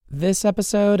This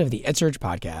episode of the EdSurge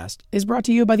podcast is brought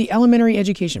to you by the Elementary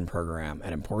Education Program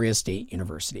at Emporia State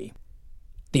University.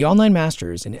 The online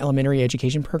Master's in Elementary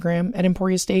Education program at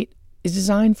Emporia State is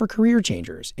designed for career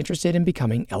changers interested in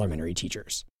becoming elementary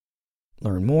teachers.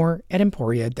 Learn more at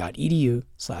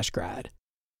emporia.edu/grad.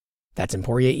 That's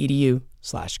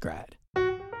emporia.edu/grad.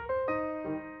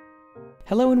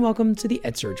 Hello and welcome to the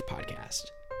EdSurge podcast,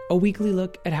 a weekly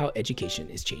look at how education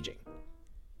is changing.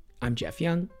 I'm Jeff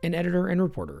Young, an editor and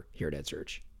reporter here at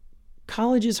EdSurge.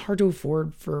 College is hard to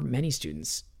afford for many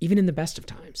students, even in the best of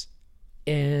times.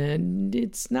 And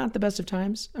it's not the best of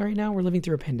times. Right now, we're living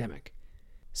through a pandemic.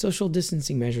 Social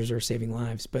distancing measures are saving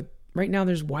lives, but right now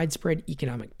there's widespread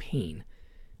economic pain,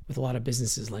 with a lot of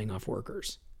businesses laying off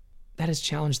workers. That has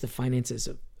challenged the finances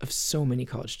of so many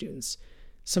college students,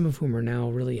 some of whom are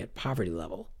now really at poverty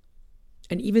level.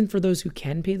 And even for those who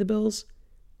can pay the bills,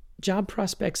 job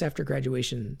prospects after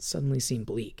graduation suddenly seem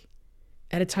bleak,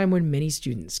 at a time when many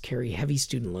students carry heavy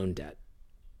student loan debt.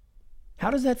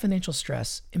 How does that financial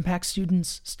stress impact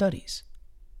students' studies?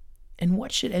 And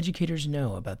what should educators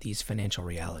know about these financial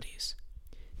realities?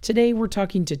 Today, we're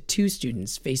talking to two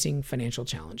students facing financial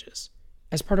challenges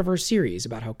as part of our series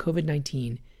about how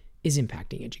COVID-19 is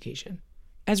impacting education.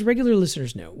 As regular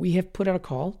listeners know, we have put out a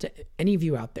call to any of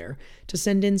you out there to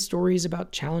send in stories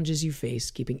about challenges you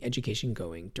face keeping education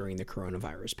going during the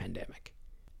coronavirus pandemic.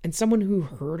 And someone who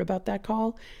heard about that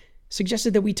call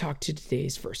suggested that we talk to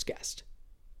today's first guest.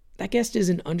 That guest is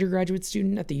an undergraduate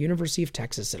student at the University of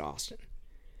Texas at Austin.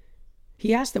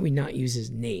 He asked that we not use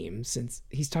his name since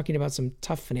he's talking about some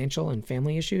tough financial and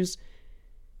family issues.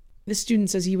 This student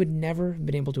says he would never have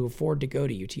been able to afford to go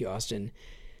to UT Austin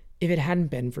if it hadn't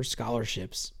been for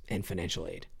scholarships and financial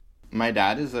aid. My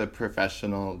dad is a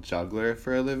professional juggler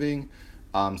for a living.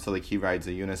 So he rides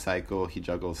a unicycle, he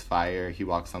juggles fire, he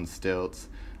walks on stilts,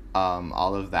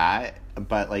 all of that.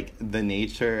 But the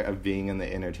nature of being in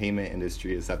the entertainment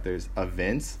industry is that there's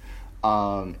events.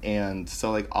 And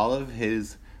so all of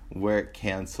his work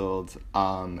canceled.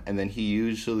 And then he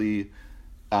usually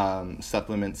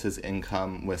supplements his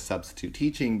income with substitute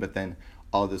teaching, but then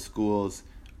all the schools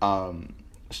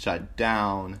shut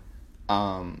down.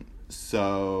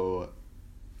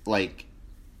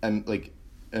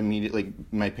 Immediately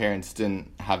my parents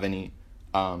didn't have any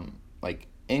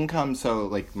income,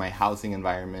 so my housing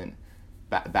environment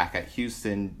back at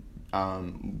Houston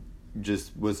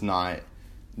just was not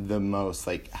the most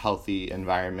healthy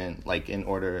environment in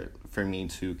order for me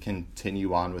to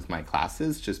continue on with my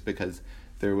classes, just because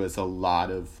there was a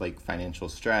lot of financial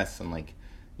stress and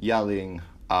yelling.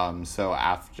 So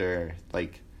after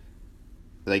it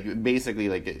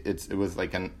was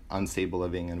an unstable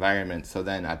living environment. So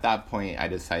then at that point I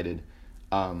decided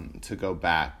to go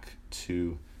back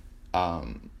to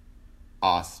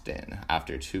Austin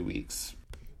after 2 weeks.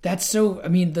 That's so,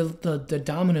 the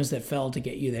dominoes that fell to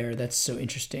get you there, that's so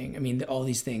interesting. All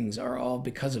these things are all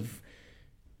because of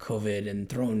COVID and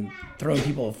throwing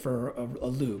people for a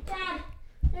loop. Dad,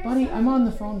 buddy, I'm on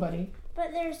the phone, buddy.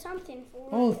 But there's something for me.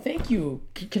 Oh, thank you.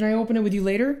 Can I open it with you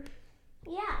later?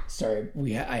 Yeah. Sorry,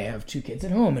 I have two kids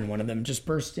at home, and one of them just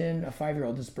burst in, a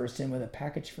 5-year-old just burst in with a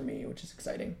package for me, which is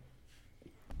exciting.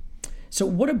 So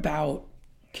what about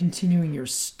continuing your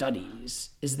studies?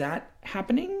 Is that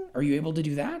happening? Are you able to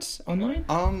do that online?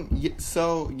 All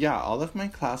of my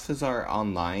classes are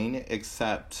online,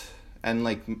 and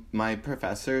my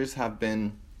professors have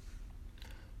been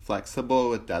flexible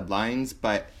with deadlines,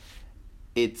 but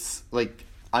it's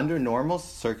under normal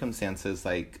circumstances,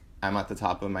 I'm at the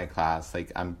top of my class,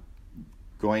 I'm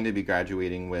going to be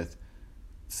graduating with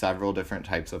several different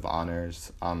types of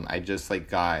honors. I just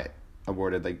got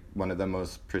awarded one of the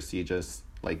most prestigious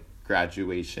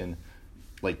graduation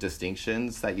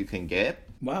distinctions that you can get.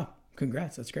 Wow,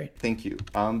 congrats, that's great. Thank you.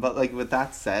 But with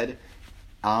that said,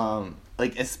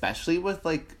 especially with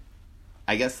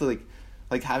I guess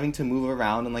having to move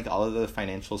around and all of the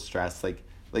financial stress,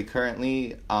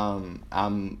 currently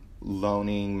I'm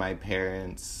loaning my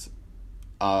parents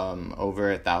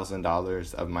over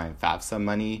 $1,000 of my FAFSA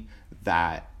money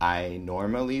that I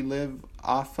normally live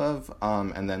off of,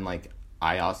 and then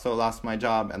I also lost my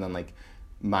job, and then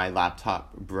my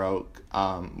laptop broke,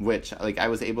 which I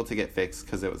was able to get fixed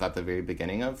because it was at the very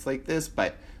beginning of this,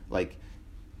 but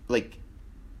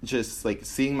just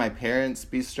seeing my parents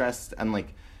be stressed and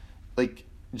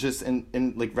just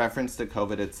in reference to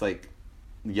COVID, it's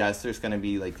yes, there's gonna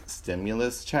be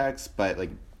stimulus checks, but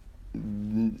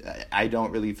I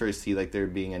don't really foresee there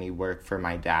being any work for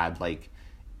my dad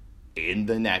in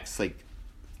the next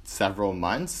several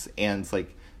months, and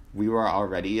we were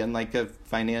already in a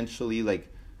financially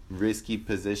risky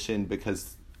position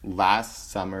because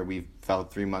last summer we fell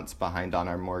 3 months behind on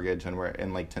our mortgage, and we're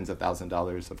in like tens of thousands of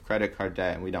dollars of credit card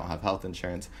debt, and we don't have health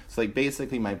insurance. So like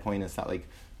basically my point is that like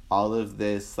all of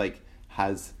this like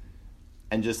has,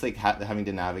 and just like having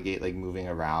to navigate like moving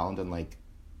around and like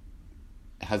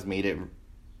has made it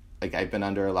like I've been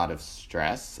under a lot of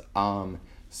stress.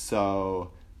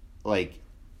 So like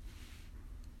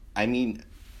I mean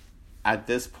at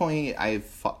this point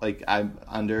I'm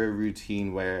under a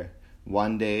routine where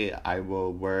one day I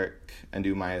will work and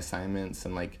do my assignments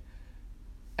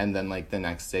and then like the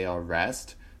next day I'll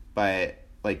rest. But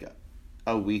like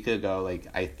a week ago, like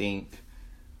I think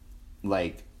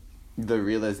like the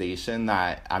realization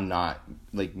that I'm not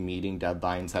like meeting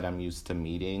deadlines that I'm used to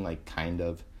meeting like kind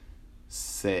of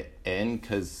sit in,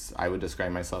 because I would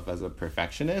describe myself as a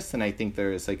perfectionist, and I think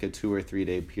there was like a 2 or 3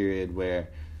 day period where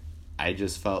I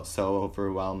just felt so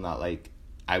overwhelmed that like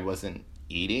I wasn't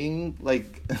eating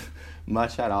like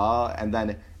much at all, and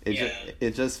then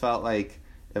it just felt like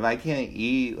if I can't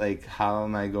eat, like how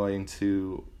am I going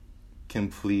to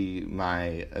complete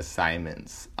my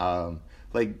assignments?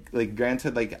 Like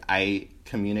granted, like I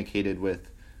communicated with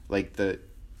like the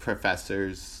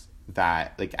professors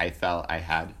that like I felt I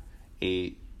had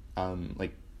a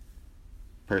like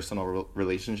personal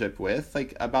relationship with,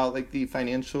 like about like the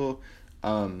financial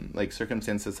like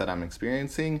circumstances that I'm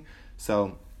experiencing.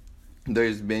 So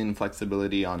there's been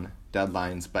flexibility on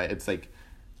deadlines, but it's like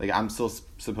I'm still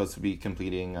supposed to be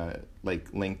completing a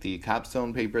like lengthy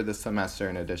capstone paper this semester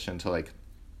in addition to like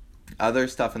other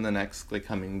stuff in the next like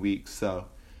coming weeks. So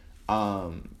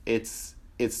it's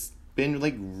been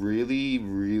like really,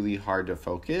 really hard to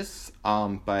focus,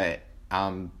 but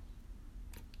I'm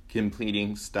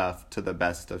completing stuff to the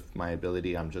best of my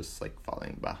ability. I'm just like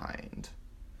falling behind.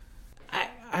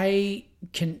 I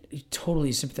can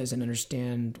totally sympathize and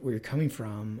understand where you're coming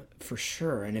from, for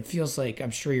sure. And it feels like,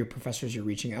 I'm sure your professors you're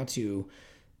reaching out to,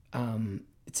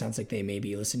 it sounds like they may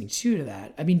be listening to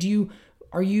that. I mean,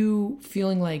 are you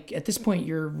feeling like at this point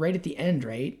you're right at the end,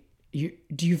 right?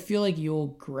 Do you feel like you'll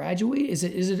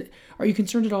graduate? Are you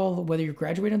concerned at all whether you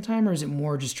graduate on time, or is it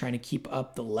more just trying to keep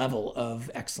up the level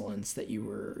of excellence that you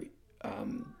were,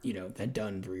 had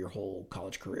done through your whole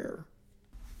college career?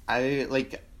 I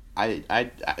think I'm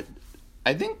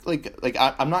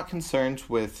not concerned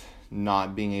with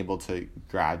not being able to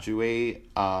graduate.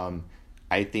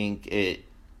 I think it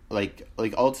like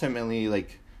ultimately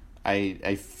like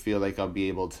I feel like I'll be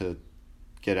able to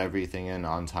get everything in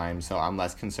on time, so I'm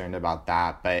less concerned about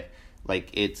that. But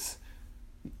like it's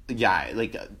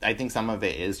like I think some of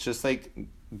it is just like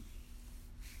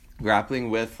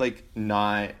grappling with like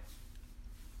not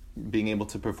being able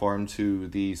to perform to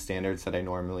the standards that I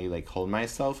normally like hold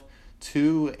myself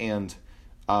to, and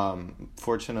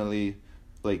fortunately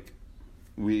like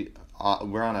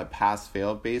we're on a pass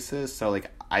fail basis, so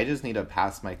like I just need to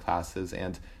pass my classes,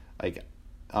 and like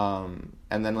and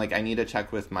then like I need to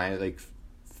check with my like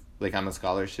I'm a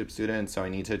scholarship student, so I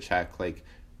need to check like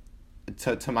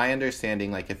to my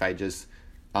understanding, like if I just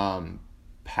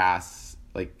pass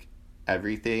like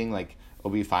everything, like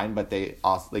it'll be fine. But they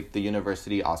also like the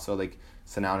university also like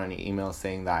sent out an email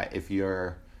saying that if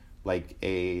you're like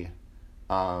a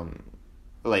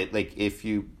like if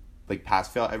you like pass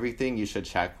fail everything, you should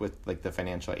check with like the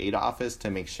financial aid office to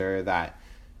make sure that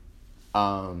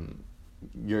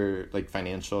your like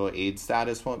financial aid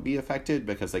status won't be affected,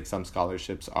 because like some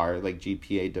scholarships are like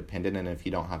GPA dependent, and if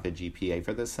you don't have a GPA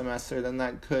for this semester, then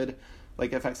that could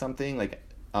like affect something like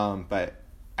but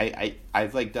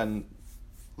I've like done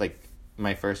like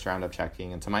my first round of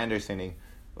checking, and to my understanding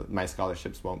my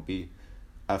scholarships won't be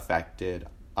affected.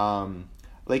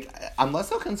 Like I'm less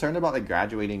so concerned about like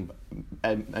graduating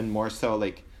and more so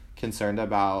like concerned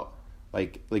about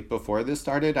like before this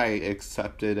started, I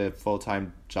accepted a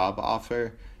full-time job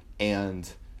offer,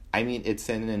 and I mean it's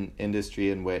in an industry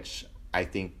in which I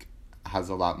think has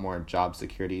a lot more job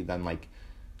security than like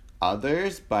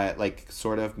others, but like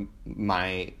sort of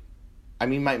my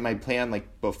plan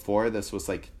like before this was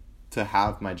like to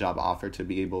have my job offer to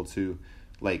be able to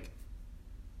like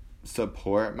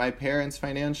support my parents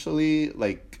financially,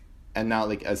 like, and now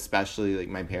like especially like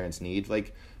my parents need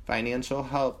like financial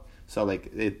help, so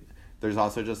like there's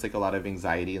also just like a lot of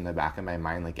anxiety in the back of my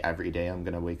mind, like every day I'm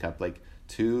gonna wake up like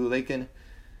to like an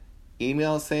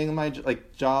email saying my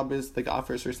like job is like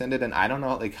offers rescinded, and I don't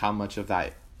know like how much of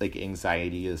that like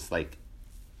anxiety is like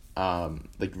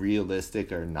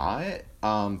realistic or not,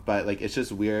 but like it's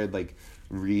just weird like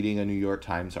reading a New York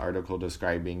Times article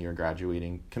describing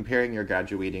comparing your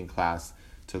graduating class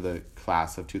to the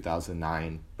class of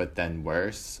 2009, but then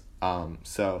worse.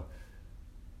 So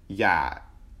yeah,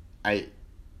 I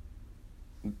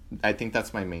think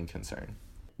that's my main concern.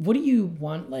 What do you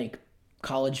want like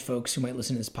college folks who might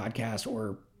listen to this podcast,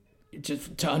 or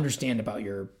to understand about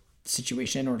your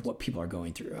situation or what people are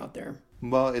going through out there?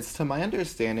 Well, it's to my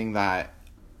understanding that,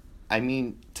 I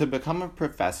mean, to become a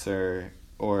professor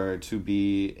or to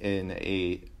be in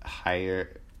a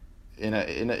higher, in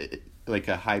a like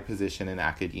a high position in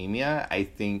academia, I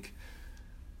think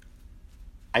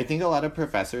a lot of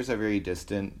professors are very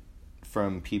distant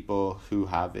from people who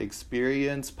have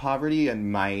experienced poverty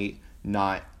and might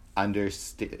not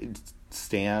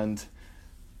understand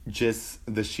just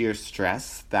the sheer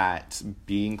stress that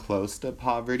being close to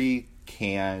poverty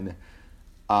can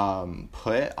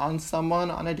put on someone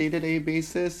on a day-to-day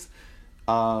basis.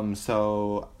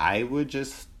 So I would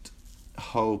just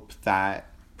hope that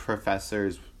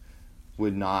professors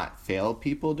would not fail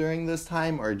people during this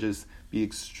time, or just be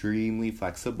extremely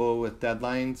flexible with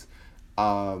deadlines,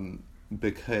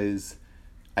 because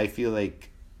I feel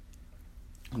like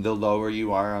the lower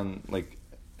you are on like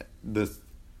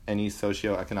any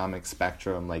socioeconomic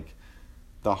spectrum, like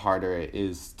the harder it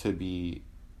is to be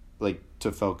like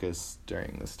to focus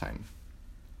during this time.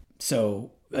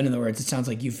 So in other words, it sounds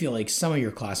like you feel like some of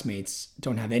your classmates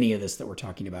don't have any of this that we're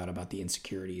talking about the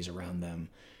insecurities around them.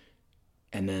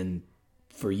 And then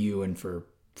for you and for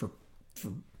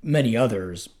many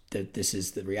others, that this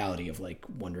is the reality of like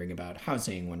wondering about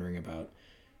housing, wondering about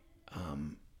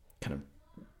kind of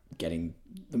getting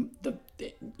the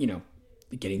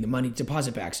getting the money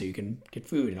deposit back so you can get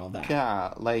food and all that.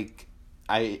 Yeah, like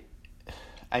I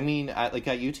mean, at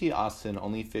UT Austin,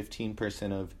 only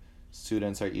 15% of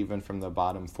students are even from the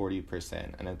bottom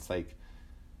 40%, and it's like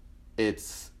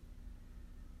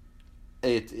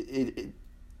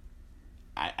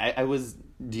I was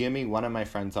DMing one of my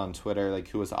friends on Twitter, like,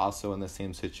 who was also in the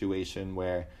same situation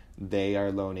where they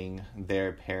are loaning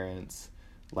their parents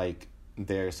like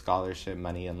their scholarship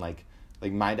money, and like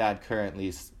my dad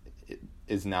currently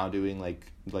is now doing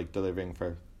like delivering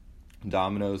for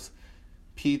Domino's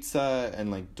Pizza and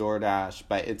like DoorDash,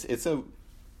 but it's a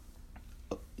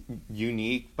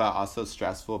unique but also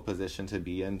stressful position to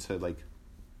be in, to like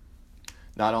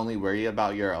not only worry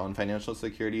about your own financial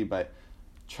security, but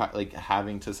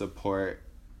having to support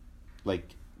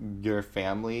like your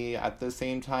family at the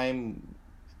same time,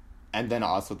 and then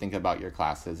also think about your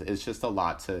classes. It's just a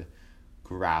lot to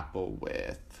grapple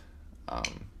with.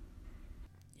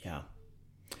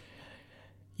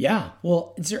 Yeah.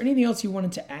 Well, is there anything else you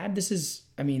wanted to add? This is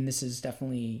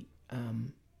definitely,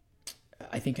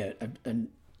 I think an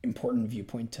important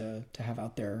viewpoint to have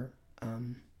out there.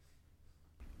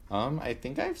 I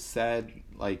think I've said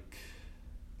like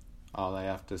all I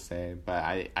have to say, but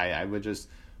I would just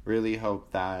really hope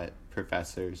that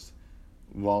professors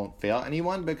won't fail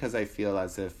anyone, because I feel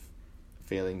as if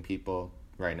failing people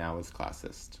right now is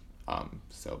classist.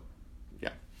 So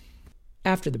yeah.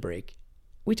 After the break,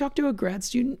 we talked to a grad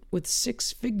student with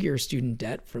 6-figure student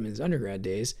debt from his undergrad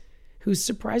days who's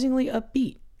surprisingly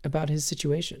upbeat about his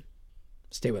situation.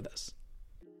 Stay with us.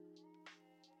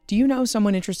 Do you know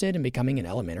someone interested in becoming an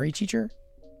elementary teacher?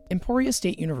 Emporia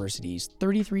State University's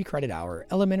 33-credit-hour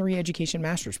elementary education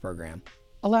master's program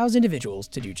allows individuals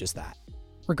to do just that,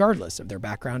 regardless of their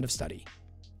background of study.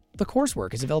 The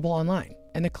coursework is available online,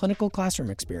 and the clinical classroom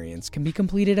experience can be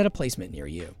completed at a placement near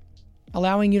you,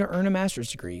 allowing you to earn a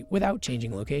master's degree without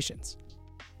changing locations.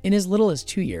 In as little as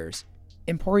 2 years,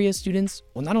 Emporia students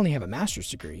will not only have a master's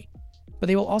degree, but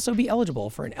they will also be eligible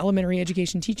for an elementary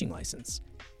education teaching license,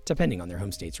 depending on their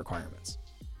home state's requirements.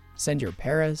 Send your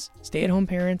paras, stay-at-home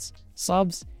parents,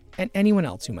 subs, and anyone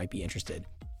else who might be interested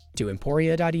to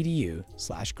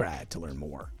emporia.edu/grad to learn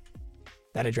more.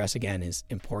 That address again is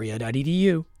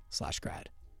emporia.edu/grad.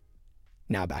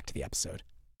 Now back to the episode.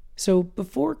 So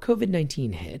before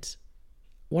COVID-19 hit,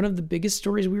 one of the biggest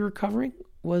stories we were covering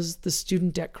was the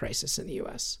student debt crisis in the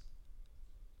US.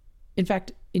 In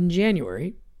fact, in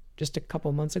January, just a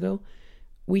couple months ago,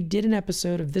 we did an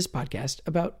episode of this podcast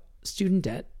about student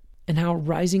debt and how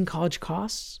rising college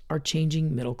costs are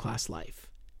changing middle-class life.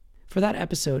 For that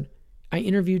episode, I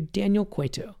interviewed Daniel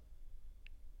Cueto,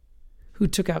 who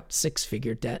took out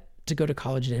 6-figure debt to go to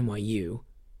college at NYU.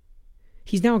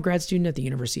 He's now a grad student at the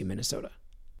University of Minnesota.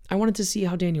 I wanted to see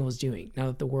how Daniel was doing now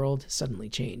that the world suddenly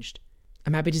changed.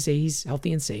 I'm happy to say he's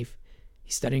healthy and safe.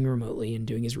 He's studying remotely and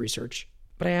doing his research.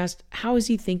 But I asked, how is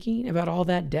he thinking about all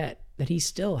that debt that he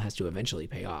still has to eventually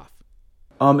pay off?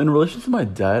 In relation to my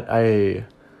debt, I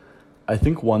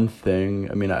think one thing,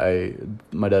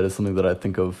 my debt is something that I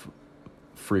think of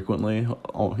frequently,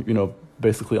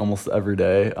 basically almost every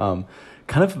day.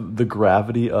 Kind of the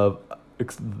gravity of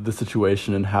the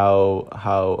situation and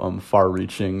how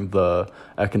far-reaching the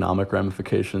economic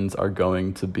ramifications are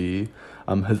going to be.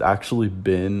 has actually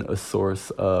been a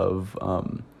source of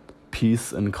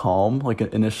peace and calm. Like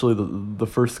initially, the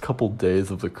first couple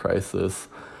days of the crisis,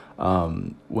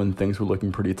 when things were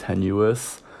looking pretty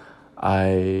tenuous,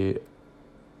 I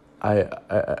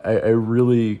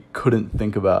really couldn't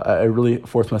think about. I really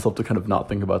forced myself to kind of not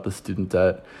think about the student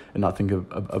debt and not think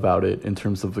about it in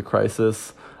terms of the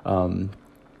crisis.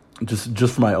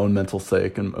 Just for my own mental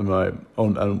sake and my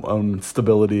own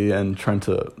stability and trying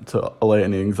to allay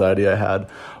any anxiety I had,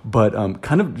 but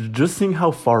kind of just seeing how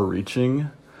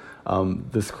far-reaching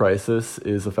this crisis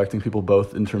is affecting people,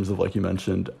 both in terms of, like you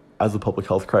mentioned, as a public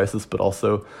health crisis, but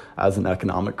also as an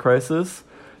economic crisis.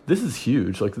 This is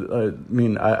huge. Like, I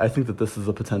mean, I think that this is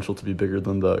a potential to be bigger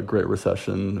than the Great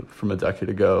Recession from a decade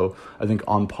ago. I think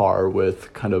on par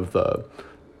with kind of the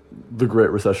Great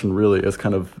Recession, really, as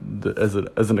kind of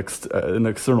an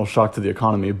external shock to the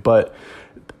economy. But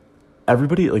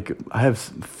everybody, like, I have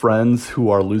friends who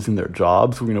are losing their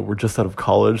jobs. You know, we're just out of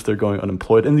college, they're going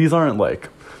unemployed, and these aren't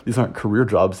career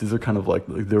jobs. These are kind of like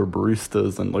they were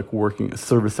baristas and like working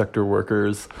service sector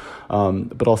workers.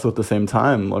 But also at the same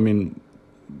time, I mean,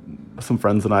 some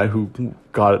friends and I who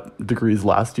got degrees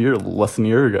less than a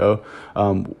year ago,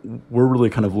 we're really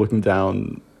kind of looking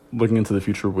into the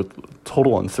future with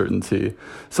total uncertainty.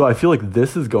 So I feel like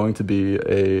this is going to be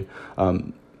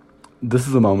this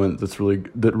is a moment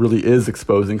that really is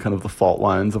exposing kind of the fault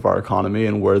lines of our economy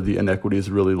and where the inequities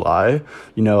really lie.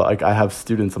 You know, like I have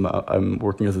students, I'm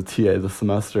working as a TA this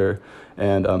semester,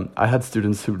 and I had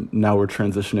students who now were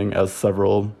transitioning as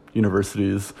several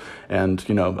universities and,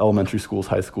 you know, elementary schools,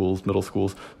 high schools, middle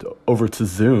schools, over to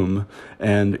Zoom,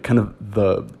 and kind of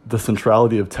the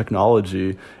centrality of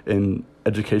technology in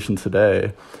education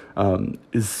today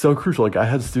is so crucial. Like I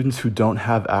had students who don't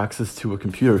have access to a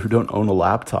computer, who don't own a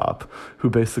laptop, who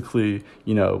basically,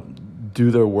 you know, do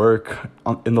their work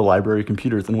in the library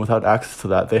computers, and without access to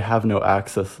that, they have no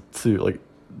access to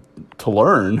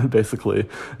learn, basically,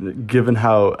 given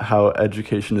how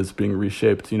education is being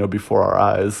reshaped, you know, before our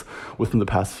eyes within the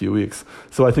past few weeks.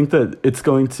 So I think that it's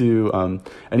going to,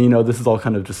 and, you know, this is all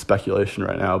kind of just speculation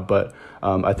right now, but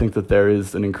I think that there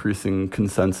is an increasing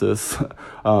consensus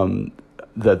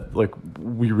that, like,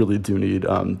 we really do need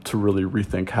to really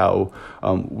rethink how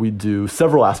we do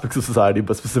several aspects of society,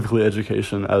 but specifically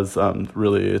education, as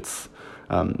really it's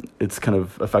kind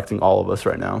of affecting all of us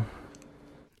right now.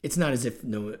 It's not as if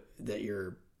that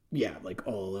you're like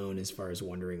all alone as far as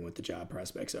wondering what the job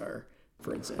prospects are,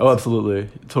 for instance. Oh, absolutely.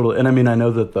 Totally. And I mean, I know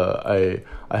that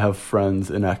I have friends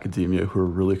in academia who are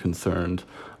really concerned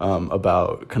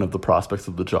about kind of the prospects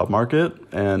of the job market,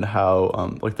 and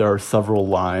how like there are several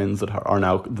lines that are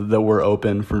now that were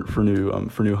open for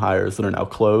new hires that are now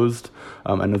closed.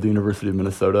 I know the University of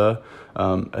Minnesota,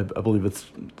 I believe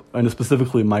I know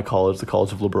specifically my college, the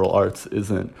College of Liberal Arts,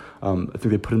 isn't. I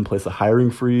think they put in place a hiring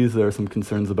freeze. There are some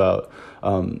concerns about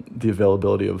the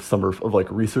availability of like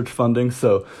research funding.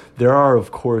 So there are, of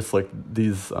course, like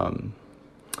these.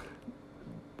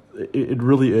 It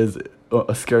really is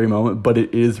a scary moment, but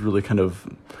it is really kind of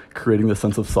creating the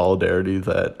sense of solidarity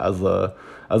that as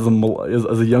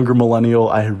a younger millennial,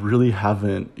 I really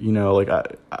haven't, you know, like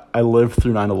I lived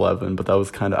through 9/11, but that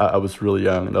was kind of, I was really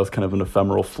young, and that was kind of an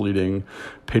ephemeral, fleeting,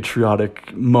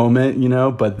 patriotic moment, you know,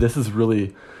 but this is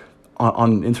really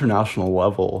on an international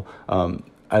level.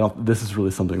 This is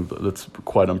really something that's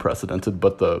quite unprecedented,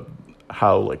 but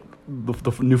how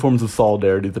the new forms of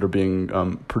solidarity that are being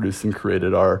produced and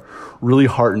created are really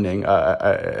heartening.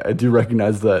 I do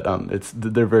recognize that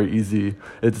they're very easy.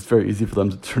 It's very easy for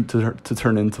them to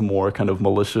turn into more kind of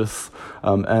malicious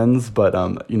ends. But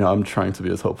you know, I'm trying to be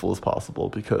as hopeful as possible,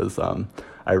 because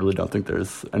I really don't think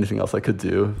there's anything else I could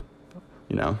do.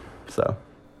 You know, so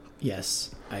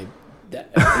yes,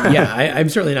 I'm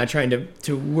certainly not trying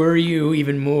to worry you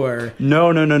even more.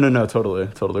 No, totally.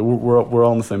 We're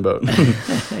all in the same boat.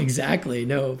 Exactly.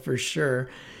 No, for sure.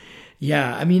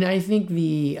 Yeah, I mean, I think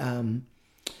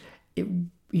it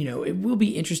will be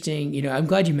interesting. You know, I'm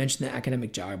glad you mentioned the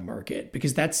academic job market,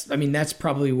 because that's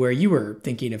probably where you were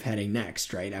thinking of heading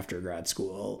next, right after grad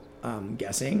school. I'm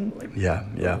guessing.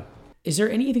 Yeah. Is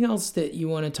there anything else that you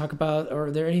want to talk about, or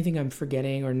is there anything I'm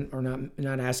forgetting or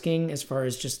not asking, as far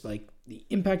as just like the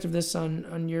impact of this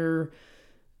on your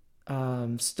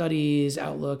studies,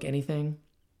 outlook, anything?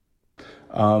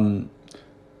 You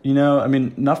know, I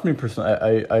mean, not for me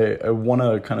personally. I want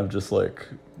to kind of just like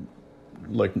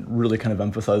really kind of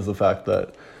emphasize the fact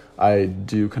that I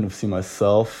do kind of see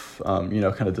myself, you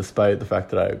know, kind of despite the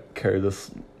fact that I carry this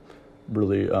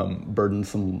really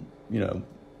burdensome, you know,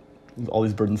 all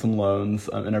these burdensome loans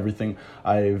and everything.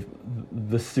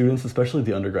 The students, especially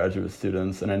the undergraduate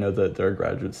students, and I know that there are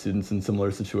graduate students in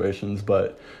similar situations,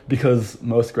 but because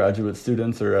most graduate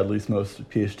students, or at least most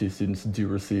PhD students, do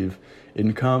receive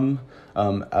income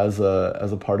as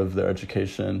a part of their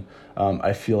education,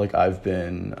 I feel like I've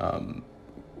been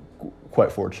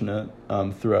quite fortunate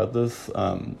throughout this.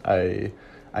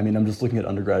 I mean, I'm just looking at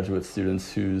undergraduate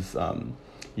students who's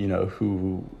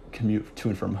who commute to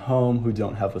and from home, who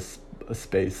don't have a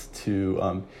space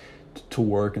to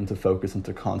work and to focus and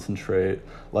to concentrate.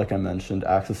 Like I mentioned,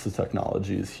 access to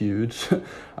technology is huge.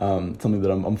 Something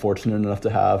that I'm fortunate enough to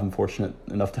have. I'm fortunate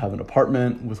enough to have an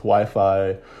apartment with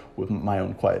Wi-Fi, with my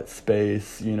own quiet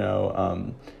space,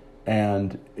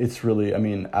 and it's really, I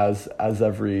mean, as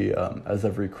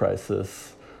every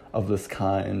crisis of this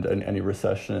kind and any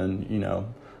recession,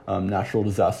 natural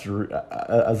disaster,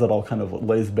 as it all kind of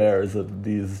lays bare, is that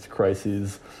these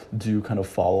crises do kind of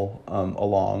fall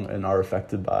along and are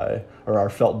affected by, or are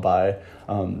felt by,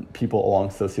 people along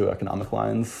socioeconomic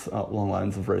lines, along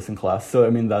lines of race and class. So, I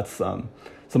mean, that's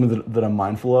something that I'm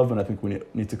mindful of, and I think we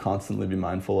need to constantly be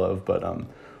mindful of. But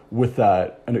with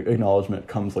that, an acknowledgement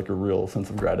comes like a real sense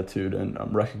of gratitude and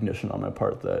recognition on my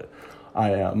part that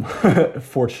I am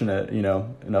fortunate,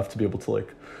 enough to be able to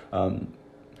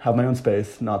have my own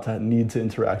space, not to need to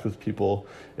interact with people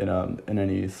in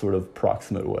any sort of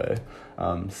proximate way.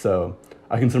 So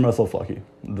I consider myself lucky.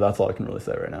 That's all I can really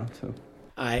say right now. So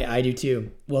I do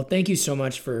too. Well, thank you so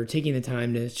much for taking the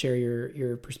time to share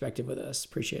your perspective with us.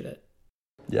 Appreciate it.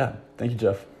 Yeah, thank you,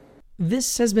 Jeff.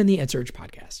 This has been the EdSurge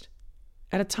podcast.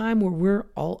 At a time where we're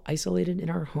all isolated in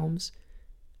our homes,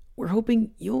 we're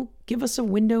hoping you'll give us a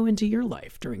window into your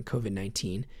life during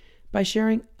COVID-19 by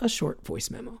sharing a short voice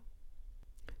memo.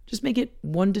 Just make it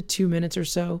 1 to 2 minutes or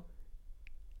so,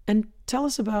 and tell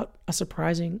us about a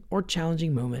surprising or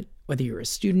challenging moment, whether you're a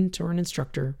student or an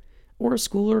instructor, or a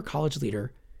school or college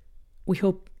leader. We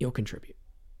hope you'll contribute.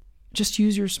 Just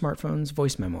use your smartphone's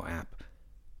voice memo app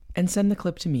and send the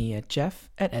clip to me at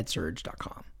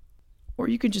jeff@edsurge.com. Or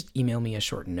you could just email me a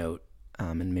short note,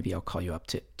 and maybe I'll call you up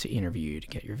to interview you to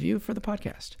get your view for the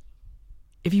podcast.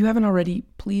 If you haven't already,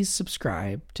 please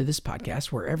subscribe to this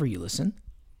podcast wherever you listen.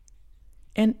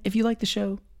 And if you like the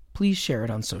show, please share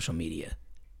it on social media.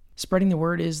 Spreading the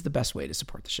word is the best way to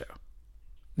support the show.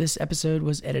 This episode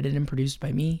was edited and produced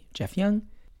by me, Jeff Young.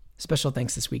 Special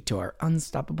thanks this week to our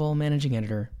unstoppable managing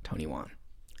editor, Tony Wan.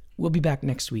 We'll be back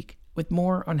next week with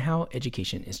more on how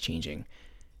education is changing,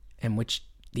 and which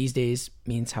these days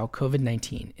means how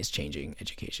COVID-19 is changing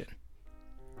education.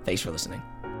 Thanks for listening.